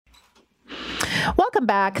Welcome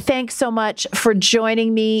back. Thanks so much for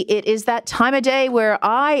joining me. It is that time of day where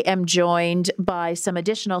I am joined by some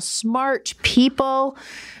additional smart people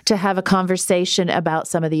to have a conversation about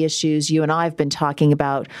some of the issues you and I have been talking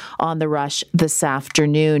about on The Rush this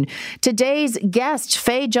afternoon. Today's guest,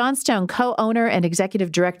 Faye Johnstone, co-owner and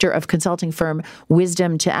executive director of consulting firm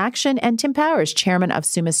Wisdom to Action, and Tim Powers, chairman of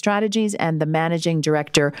Summa Strategies and the managing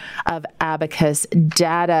director of Abacus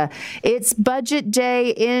Data. It's budget day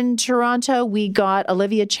in Toronto. We got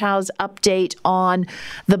Olivia Chow's update on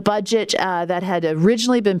the budget that had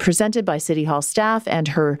originally been presented by City Hall staff and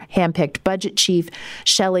her handpicked budget chief,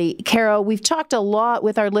 Shelley Caro. We've talked a lot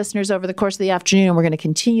with our listeners over the course of the afternoon, and we're going to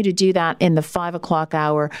continue to do that in the 5 o'clock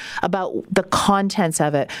hour about the contents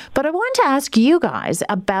of it. But I want to ask you guys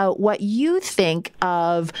about what you think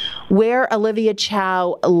of where Olivia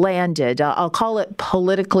Chow landed. I'll call it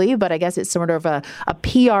politically, but I guess it's sort of a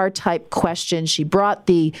PR type question. She brought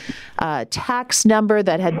the tax number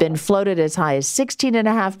that had been floated as high as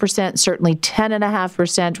 16.5%. Certainly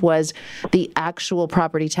 10.5% was the actual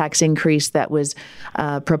property tax increase that was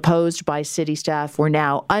proposed by city staff. We're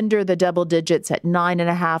now under the double digits at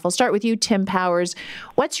 9.5%. I'll start with you, Tim Powers.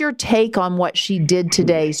 What's your take on what she did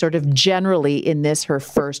today, sort of generally in this, her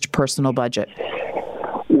first personal budget?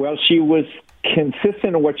 Well, she was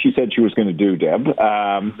consistent in what she said she was going to do, Deb.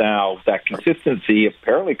 Now, that consistency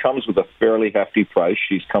apparently comes with a fairly hefty price.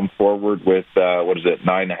 She's come forward with,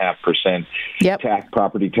 9.5%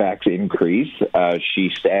 property tax increase.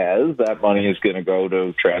 She says that money is going to go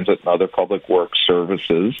to transit and other public works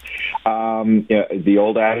services. The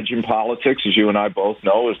old adage in politics, as you and I both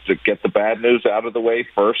know, is to get the bad news out of the way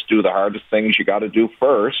first, do the hardest things you got to do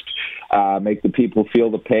first, make the people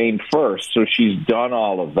feel the pain first. So she's done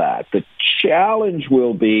all of that. The challenge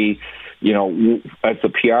will be, as the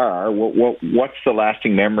PR, what's the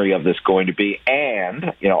lasting memory of this going to be?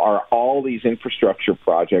 And, are all these infrastructure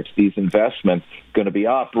projects, these investments, going to be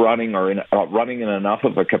up, running, or running in enough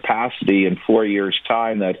of a capacity in 4 years'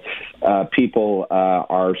 time that people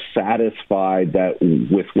are satisfied that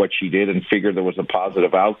with what she did and figure there was a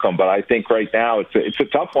positive outcome? But I think right now it's a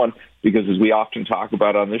tough one because, as we often talk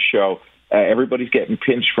about on this show, everybody's getting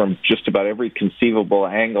pinched from just about every conceivable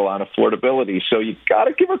angle on affordability. So you got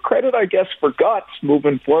to give her credit, I guess, for guts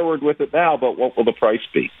moving forward with it now. But what will the price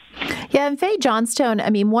be? Yeah, and Faye Johnstone,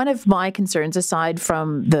 I mean, one of my concerns, aside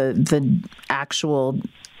from the actual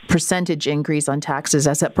percentage increase on taxes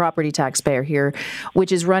as a property taxpayer here,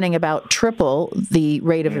 which is running about triple the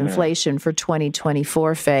rate of inflation for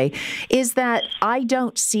 2024, Faye, is that I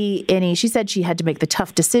don't see any. She said she had to make the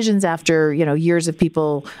tough decisions after, years of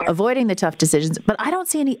people avoiding the tough decisions, but I don't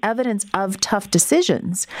see any evidence of tough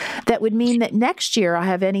decisions that would mean that next year I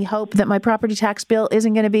have any hope that my property tax bill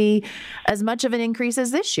isn't going to be as much of an increase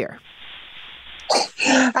as this year.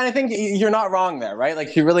 And I think you're not wrong there, right? Like,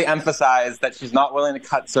 she really emphasized that she's not willing to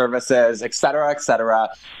cut services, et cetera, et cetera.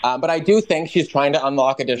 But I do think she's trying to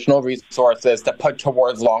unlock additional resources to put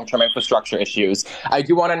towards long-term infrastructure issues. I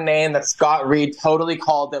do want to name that Scott Reid totally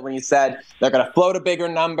called it when he said they're going to float a bigger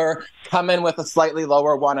number, come in with a slightly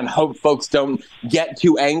lower one, and hope folks don't get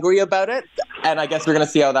too angry about it. And I guess we're going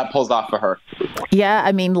to see how that pulls off for her. Yeah,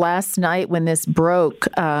 I mean, last night when this broke,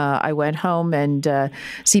 I went home and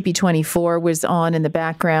CP24 was on in the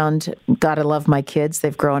background. Gotta love my kids.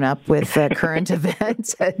 They've grown up with current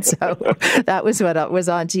events. And so that was what was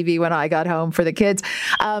on TV when I got home for the kids.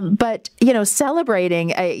 But,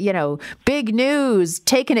 celebrating, big news,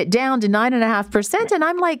 taking it down to 9.5%. And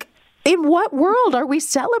I'm like, in what world are we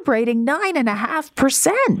celebrating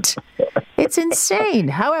 9.5%? It's insane.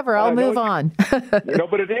 However, I'll move on.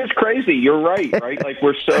 But it is crazy. You're right? Like,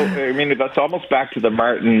 that's almost back to the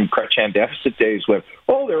Martin Chrétien deficit days when,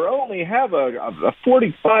 they only have a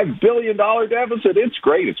 $45 billion deficit. It's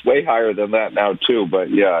great. It's way higher than that now, too. But,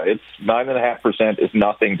 yeah, it's 9.5% is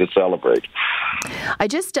nothing to celebrate. I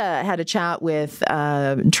just had a chat with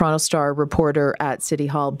Toronto Star reporter at City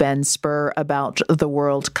Hall, Ben Spur, about the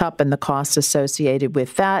World Cup and the costs associated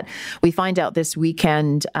with that. We find out this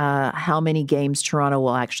weekend how many games Toronto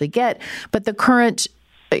will actually get. But the current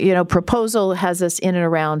proposal has us in and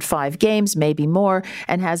around 5 games, maybe more,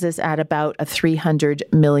 and has us at about a $300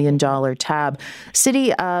 million tab.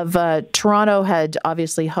 City of Toronto had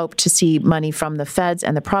obviously hoped to see money from the feds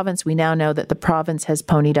and the province. We now know that the province has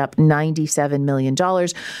ponied up $97 million,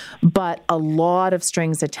 but a lot of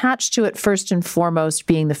strings attached to it, first and foremost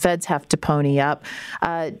being the feds have to pony up.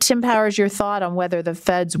 Tim Powers, your thought on whether the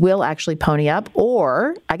feds will actually pony up,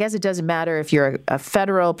 or I guess it doesn't matter if you're a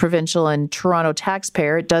federal, provincial, and Toronto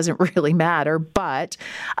taxpayer. It doesn't really matter, but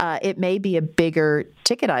it may be a bigger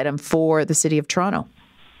ticket item for the City of Toronto.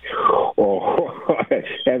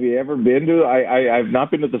 Have you you ever been to? I've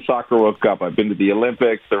not been to the Soccer World Cup. I've been to the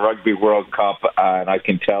Olympics, the Rugby World Cup, and I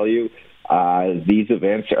can tell you these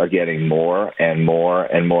events are getting more and more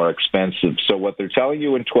and more expensive. So what they're telling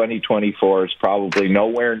you in 2024 is probably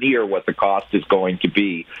nowhere near what the cost is going to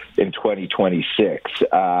be in 2026,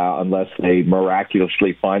 unless they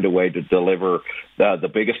miraculously find a way to deliver the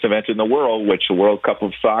biggest event in the world, which the World Cup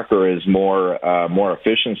of Soccer is more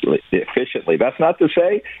efficiently. That's not to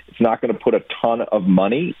say it's not going to put a ton of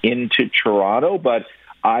money into Toronto, but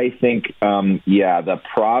I think, the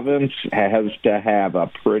province has to have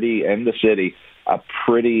and the city, a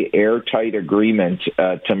pretty airtight agreement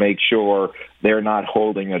to make sure they're not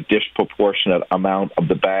holding a disproportionate amount of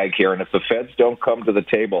the bag here. And if the feds don't come to the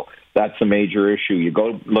table, that's a major issue. You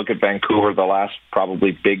go look at Vancouver, the last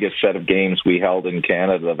probably biggest set of games we held in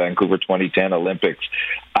Canada, the Vancouver 2010 Olympics.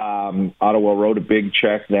 Ottawa wrote a big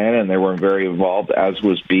check then, and they were very involved, as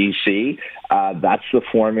was BC. That's the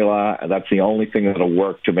formula. That's the only thing that will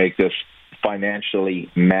work to make this financially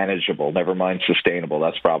manageable, never mind sustainable.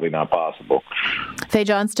 That's probably not possible. Faye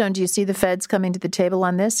Johnstone, do you see the feds coming to the table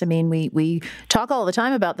on this? I mean, we talk all the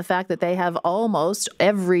time about the fact that they have almost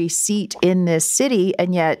every seat in this city,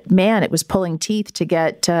 and yet, man, it was pulling teeth to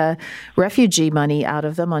get refugee money out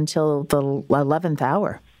of them until the 11th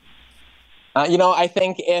hour. I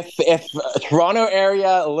think if Toronto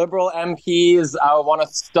area Liberal MPs want to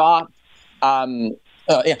stop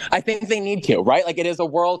I think they need to, right? Like, it is a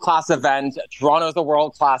world-class event. Toronto's a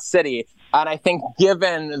world-class city. And I think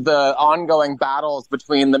given the ongoing battles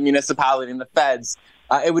between the municipality and the feds,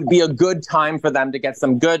 it would be a good time for them to get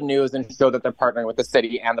some good news and show that they're partnering with the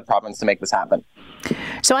city and the province to make this happen.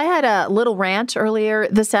 So I had a little rant earlier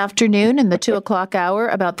this afternoon in the 2:00 hour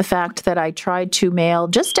about the fact that I tried to mail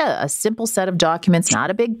just a simple set of documents,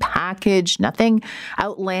 not a big package, nothing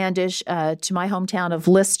outlandish, to my hometown of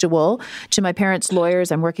Listowel, to my parents'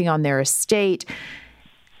 lawyers. I'm working on their estate.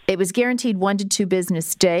 It was guaranteed 1 to 2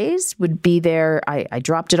 business days would be there. I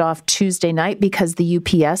dropped it off Tuesday night because the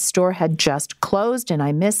UPS store had just closed and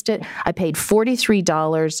I missed it. I paid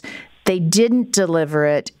 $43. They didn't deliver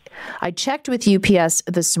it. I checked with UPS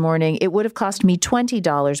this morning. It would have cost me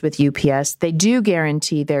 $20 with UPS. They do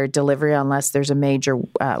guarantee their delivery unless there's a major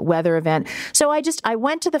weather event. So I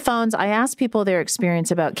went to the phones. I asked people their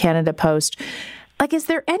experience about Canada Post. Like, is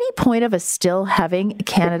there any point of us still having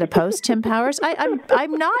Canada Post, Tim Powers?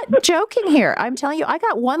 I'm not joking here. I'm telling you, I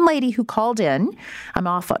got one lady who called in. I'm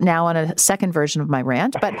off now on a second version of my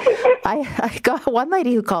rant, but I got one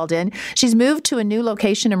lady who called in. She's moved to a new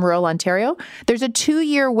location in rural Ontario. There's a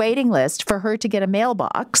 2-year waiting list for her to get a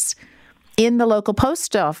mailbox in the local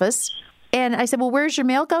post office. And I said, well, where's your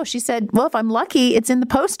mail go? She said, well, if I'm lucky, it's in the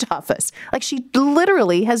post office. Like, she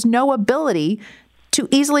literally has no ability to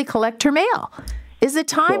easily collect her mail. Is it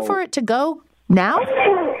time for it to go now?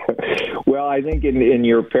 Well, I think in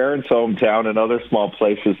your parents' hometown and other small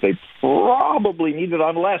places, they probably need it,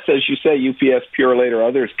 unless, as you say, UPS, Pure Later, or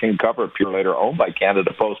others can cover Pure Later owned by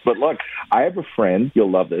Canada Post. But look, I have a friend,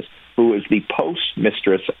 you'll love this, who is the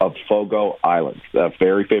postmistress of Fogo Island, the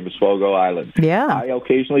very famous Fogo Island. Yeah. I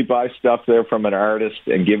occasionally buy stuff there from an artist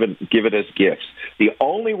and give it as gifts. The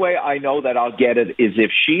only way I know that I'll get it is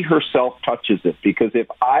if she herself touches it, because if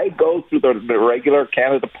I go through the regular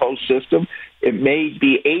Canada Post system, it may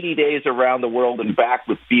be 80 days around the world and back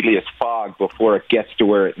with Phileas Fogg before it gets to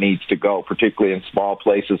where it needs to go, particularly in small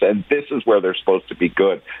places. And this is where they're supposed to be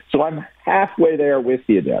good. So I'm halfway there with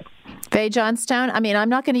you, Deb. Faye Johnstone, I mean, I'm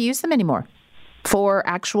not going to use them anymore for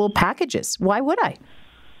actual packages. Why would I?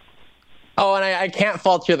 Oh, and I can't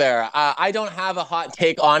fault you there. I don't have a hot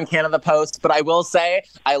take on Canada Post, but I will say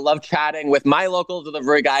I love chatting with my local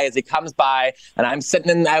delivery guy as he comes by, and I'm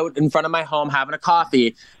sitting out in front of my home having a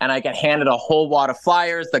coffee, and I get handed a whole wad of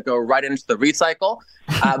flyers that go right into the recycle.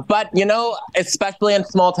 But, especially in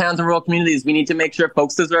small towns and rural communities, we need to make sure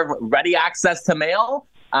folks deserve ready access to mail,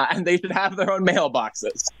 and they should have their own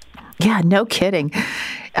mailboxes. Yeah, no kidding.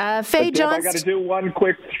 Faye Johnstone. I got to do one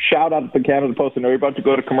quick shout out to the Canada Post. I know you're about to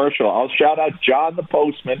go to commercial. I'll shout out John the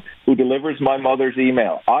postman who delivers my mother's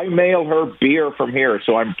email. I mail her beer from here,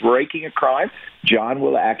 so I'm breaking a crime. John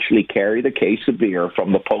will actually carry the case of beer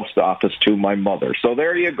from the post office to my mother. So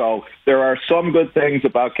there you go. There are some good things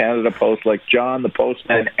about Canada Post, like John the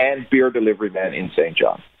postman and beer delivery man in St.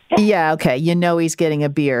 John. Yeah, okay. You know he's getting a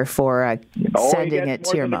beer for sending it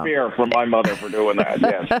to your mom. A beer from my mother for doing that,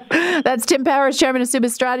 yes. That's Tim Powers, Chairman of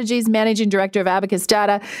Subis Strategies, Managing Director of Abacus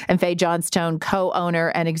Data, and Faye Johnstone, Co-owner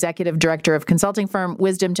and Executive Director of consulting firm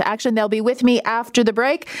Wisdom to Action. They'll be with me after the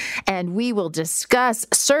break, and we will discuss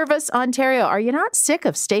Service Ontario. Are you not sick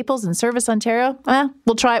of Staples and Service Ontario? Well,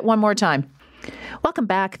 we'll try it one more time. Welcome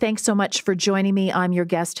back. Thanks so much for joining me. I'm your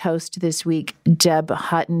guest host this week, Deb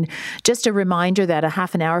Hutton. Just a reminder that a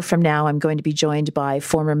half an hour from now, I'm going to be joined by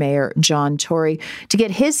former Mayor John Tory to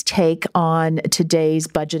get his take on today's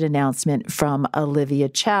budget announcement from Olivia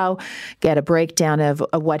Chow, get a breakdown of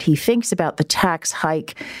what he thinks about the tax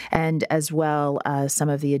hike, and as well some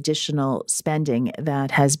of the additional spending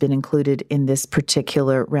that has been included in this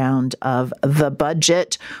particular round of the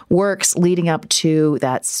budget works leading up to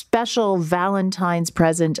that special Valentine's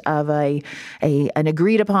present of an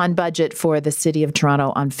agreed upon budget for the City of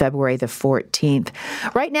Toronto on February the 14th.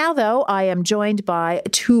 Right now, though, I am joined by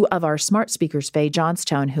two of our smart speakers, Faye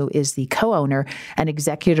Johnstone, who is the co-owner and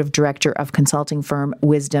executive director of consulting firm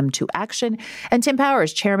Wisdom to Action, and Tim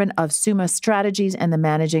Powers, chairman of Summa Strategies and the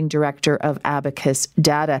managing director of Abacus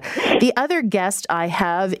Data. The other guest I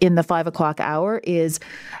have in the 5 o'clock hour is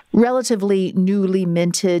relatively newly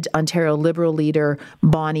minted Ontario Liberal leader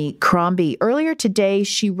Bonnie Crombie. Earlier today,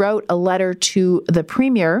 she wrote a letter to the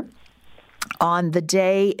Premier on the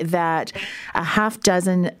day that a half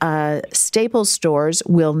dozen Staples stores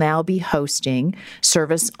will now be hosting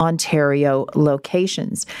Service Ontario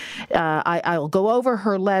locations. I'll go over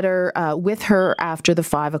her letter with her after the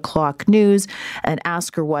 5 o'clock news and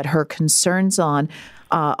ask her what her concerns on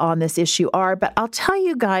this issue are. But I'll tell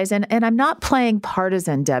you guys, and I'm not playing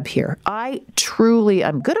partisan Deb here. I'm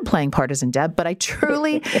good at playing partisan Deb, but I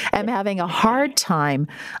truly am having a hard time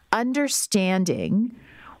understanding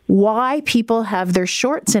why people have their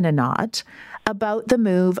shorts in a knot about the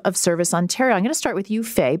move of Service Ontario. I'm going to start with you,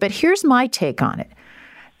 Faye, but here's my take on it.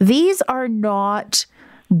 These are not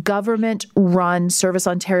government-run Service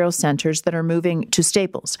Ontario centres that are moving to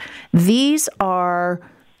Staples. These are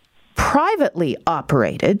privately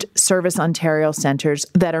operated Service Ontario centres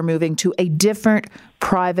that are moving to a different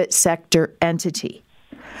private sector entity.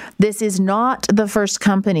 This is not the first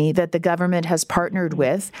company that the government has partnered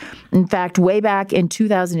with. In fact, way back in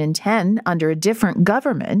 2010, under a different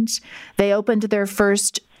government, they opened their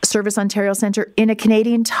first Service Ontario centre in a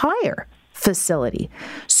Canadian Tire facility.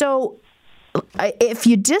 So if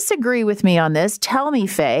you disagree with me on this, tell me,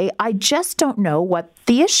 Faye. I just don't know what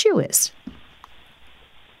the issue is.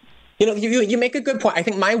 You know, you make a good point. I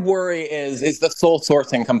think my worry is the sole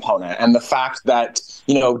sourcing component and the fact that,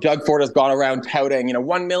 Doug Ford has gone around touting,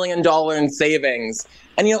 $1 million in savings.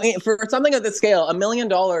 And, for something of this scale, $1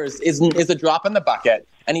 million is a drop in the bucket.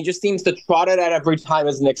 And he just seems to trot it out every time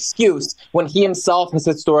as an excuse when he himself has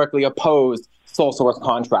historically opposed sole source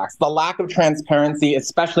contracts. The lack of transparency,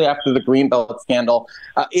 especially after the Greenbelt scandal,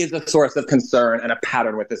 is a source of concern and a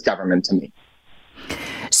pattern with this government to me.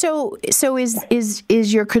 So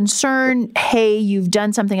is your concern, hey, you've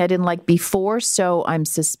done something I didn't like before, so I'm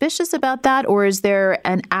suspicious about that? Or is there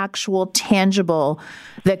an actual tangible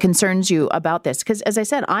that concerns you about this? Because as I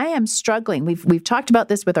said, I am struggling. We've talked about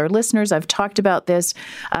this with our listeners. I've talked about this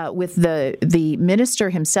with the minister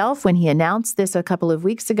himself when he announced this a couple of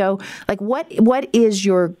weeks ago. Like, what is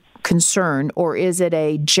your concern? Or is it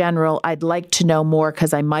a general, I'd like to know more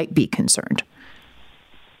because I might be concerned?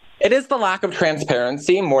 It is the lack of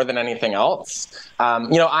transparency more than anything else.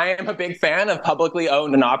 I am a big fan of publicly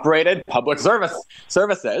owned and operated public services.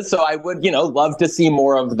 So I would, love to see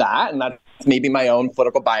more of that. And that's maybe my own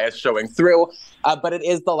political bias showing through. But it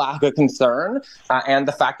is the lack of concern and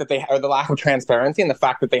the fact that the lack of transparency and the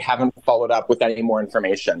fact that they haven't followed up with any more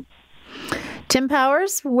information. Tim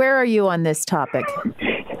Powers, where are you on this topic?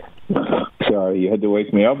 Sorry, you had to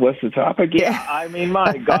wake me up. What's the topic? Yeah, I mean,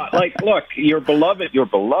 my God. Look, your beloved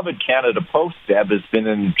Canada Post, Deb, has been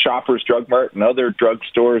in Shoppers Drug Mart and other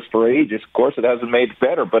drugstores for ages. Of course, it hasn't made it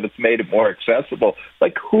better, but it's made it more accessible.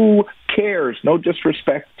 Who cares? No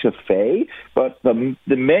disrespect to Faye, but the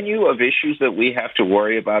menu of issues that we have to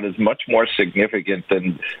worry about is much more significant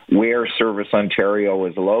than where Service Ontario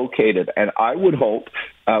is located. And I would hope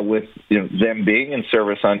with them being in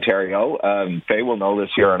Service Ontario, Faye will know this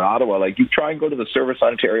here in Ottawa, you try and go to the Service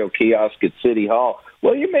Ontario kiosk at City Hall,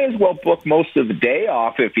 well, you may as well book most of the day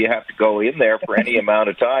off if you have to go in there for any amount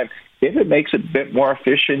of time. If it makes it a bit more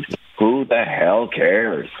efficient, who the hell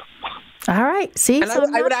cares? All right. See, and so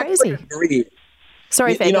I would crazy. Actually agree.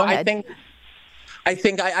 Sorry, Faye, go ahead. I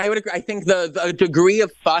think I would agree. I think the degree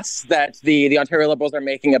of fuss that the Ontario Liberals are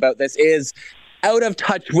making about this is out of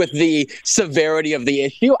touch with the severity of the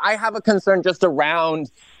issue. I have a concern just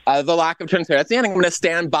around the lack of transparency, and I'm going to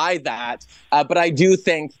stand by that. But I do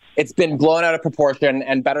think it's been blown out of proportion,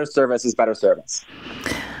 and better service is better service.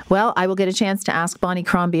 Well, I will get a chance to ask Bonnie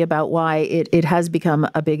Crombie about why it has become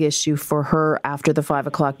a big issue for her after the 5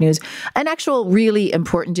 o'clock news. An actual really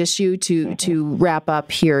important issue to wrap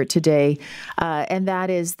up here today, and that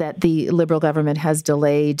is that the Liberal government has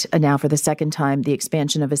delayed, now for the second time, the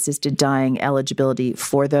expansion of assisted dying eligibility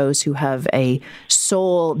for those who have a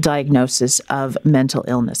sole diagnosis of mental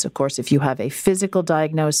illness. Of course, if you have a physical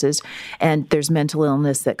diagnosis and there's mental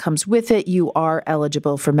illness that comes with it, you are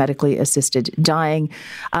eligible for medically assisted dying.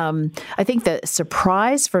 I think the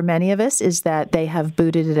surprise for many of us is that they have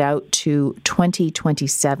booted it out to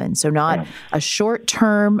 2027. So not a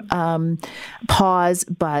short-term pause,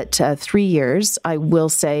 but 3 years, I will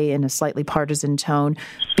say in a slightly partisan tone,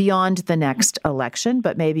 beyond the next election.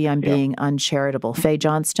 But maybe I'm being uncharitable. Faye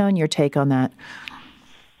Johnstone, your take on that?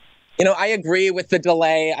 I agree with the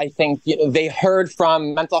delay. I think they heard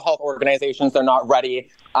from mental health organizations they're not ready.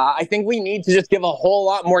 I think we need to just give a whole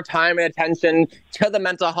lot more time and attention to the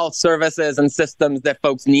mental health services and systems that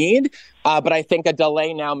folks need. But I think a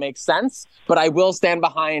delay now makes sense. But I will stand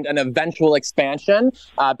behind an eventual expansion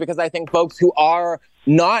because I think folks who are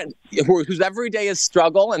not, whose everyday is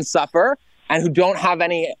struggle and suffer, and who don't have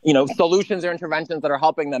any, solutions or interventions that are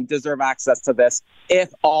helping them deserve access to this if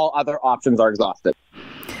all other options are exhausted.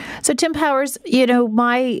 So, Tim Powers,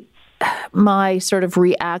 my sort of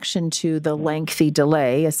reaction to the lengthy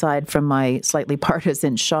delay, aside from my slightly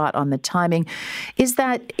partisan shot on the timing, is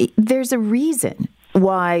that there's a reason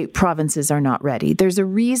why provinces are not ready. There's a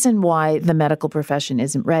reason why the medical profession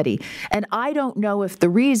isn't ready. And I don't know if the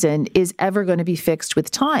reason is ever going to be fixed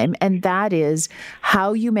with time, and that is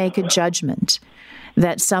how you make a judgment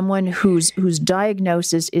that someone whose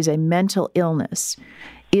diagnosis is a mental illness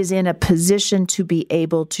is in a position to be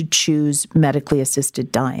able to choose medically assisted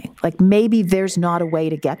dying. Like maybe there's not a way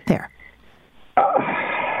to get there.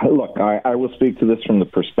 Look, I will speak to this from the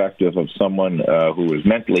perspective of someone who is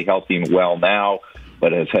mentally healthy and well now,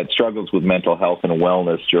 but has had struggles with mental health and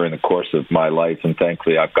wellness during the course of my life. And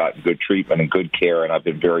thankfully, I've gotten good treatment and good care, and I've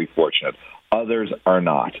been very fortunate. Others are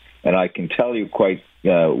not. And I can tell you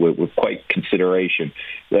with quite consideration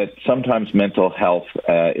that sometimes mental health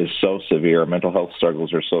is so severe, mental health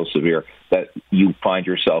struggles are so severe that you find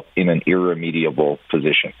yourself in an irremediable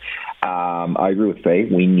position. I agree with Faye.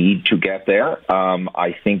 We need to get there.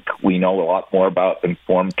 I think we know a lot more about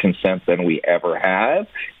informed consent than we ever have.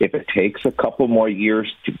 If it takes a couple more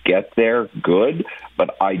years to get there, good.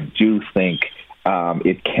 But I do think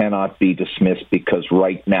it cannot be dismissed because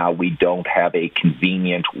right now we don't have a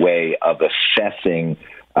convenient way of assessing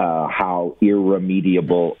how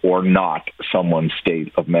irremediable or not someone's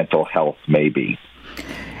state of mental health may be.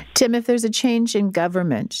 Tim, if there's a change in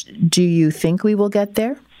government, do you think we will get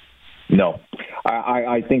there? No.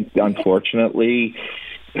 I think, unfortunately,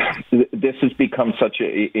 this has become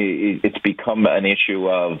it's become an issue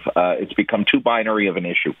of, it's become too binary of an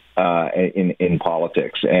issue in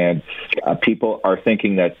politics. And people are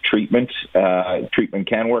thinking that treatment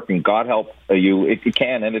can work, and God help you, it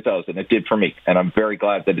can, and it does, and it did for me. And I'm very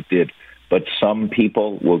glad that it did. But some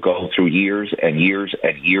people will go through years and years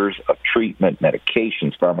and years of treatment,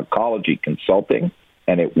 medications, pharmacology, consulting,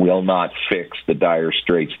 and it will not fix the dire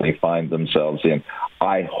straits they find themselves in.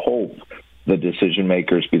 I hope the decision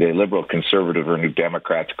makers, be they Liberal, Conservative, or New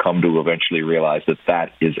Democrats, come to eventually realize that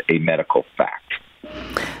that is a medical fact.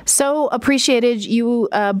 So appreciated you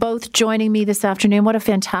both joining me this afternoon. What a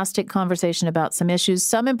fantastic conversation about some issues,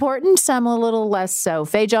 some important, some a little less so.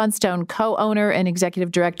 Faye Johnstone, co-owner and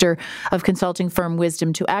executive director of consulting firm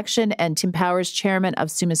Wisdom to Action, and Tim Powers, chairman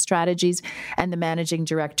of Summa Strategies and the managing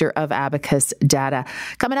director of Abacus Data.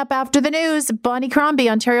 Coming up after the news, Bonnie Crombie,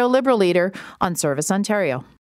 Ontario Liberal leader on Service Ontario.